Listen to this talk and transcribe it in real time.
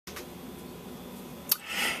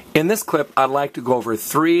In this clip, I'd like to go over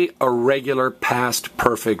 3 irregular past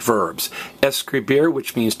perfect verbs. Escribir,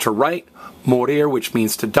 which means to write, morir, which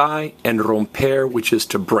means to die, and romper, which is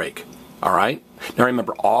to break. All right? Now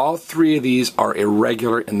remember, all 3 of these are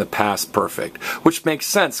irregular in the past perfect, which makes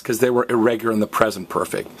sense because they were irregular in the present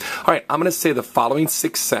perfect. All right, I'm going to say the following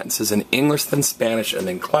 6 sentences in English, then Spanish, and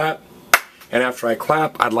then clap. And after I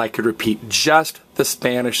clap, I'd like you to repeat just the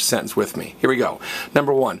Spanish sentence with me. Here we go.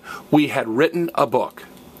 Number 1, we had written a book.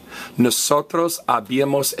 Nosotros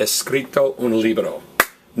habíamos escrito un libro.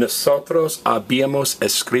 Nosotros habíamos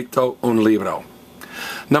escrito un libro.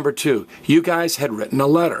 Number 2, you guys had written a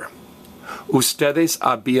letter. Ustedes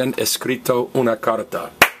habían escrito una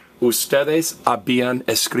carta. Ustedes habían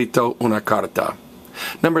escrito una carta.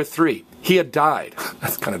 Number 3, he had died.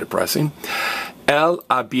 That's kind of depressing. Él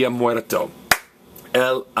había muerto.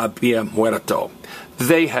 Él había muerto.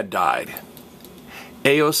 They had died.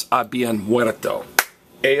 Ellos habían muerto.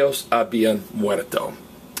 Ellos habían muerto.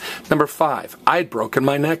 Number 5, I'd broken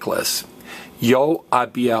my necklace. Yo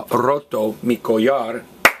había roto mi collar.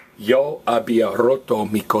 Yo había roto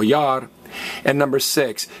mi collar. And number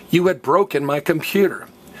 6, you had broken my computer.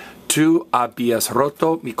 Tú habías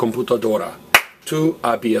roto mi computadora. Tú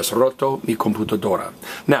habías roto mi computadora.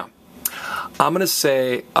 Now, I'm going to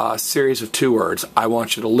say a series of 2 words. I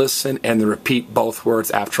want you to listen and then repeat both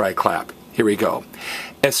words after I clap. Here we go.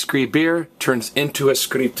 Escribir turns into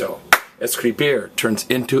escrito. Escribir turns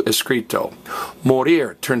into escrito.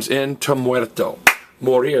 Morir turns into muerto.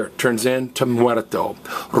 Morir turns into muerto.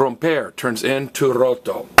 Romper turns into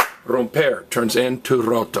roto. Romper turns into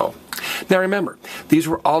roto. Now remember, these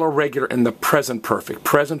were all irregular in the present perfect.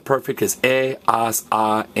 Present perfect is has,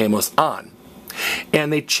 habíamos, habían.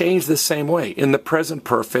 And they change the same way. In the present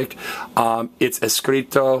perfect, it's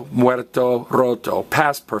escrito, muerto, roto.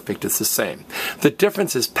 Past perfect, it's the same. The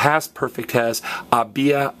difference is past perfect has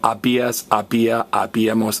había, habías, había,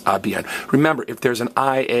 habíamos, habían. Remember, if there's an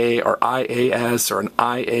IA or IAS or an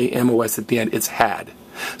IAMOS at the end, it's had.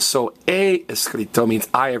 So he escrito means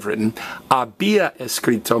I have written. Había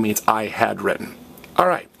escrito means I had written. All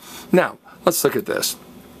right. Now, let's look at this.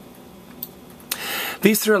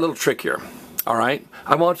 These 3 are a little trickier. All right?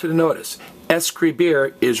 I want you to notice.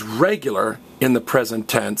 Escribir is regular in the present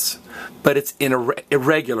tense, but it's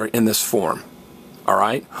irregular in this form. All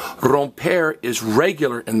right? Romper is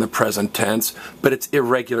regular in the present tense, but it's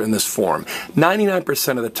irregular in this form.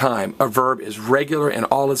 99% of the time, a verb is regular in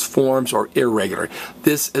all its forms or irregular.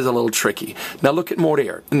 This is a little tricky. Now look at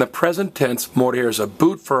morir. In the present tense, morir is a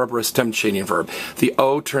boot verb or a stem changing verb. The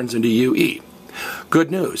O turns into UE.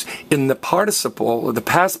 Good news. In the participle, or the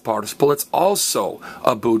past participle, it's also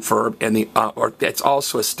a boot verb, and it's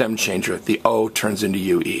also a stem changer. The O turns into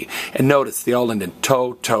UE. And notice they all end in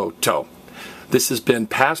to, to, to. This has been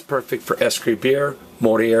past perfect for escribir,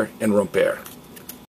 morir, and romper.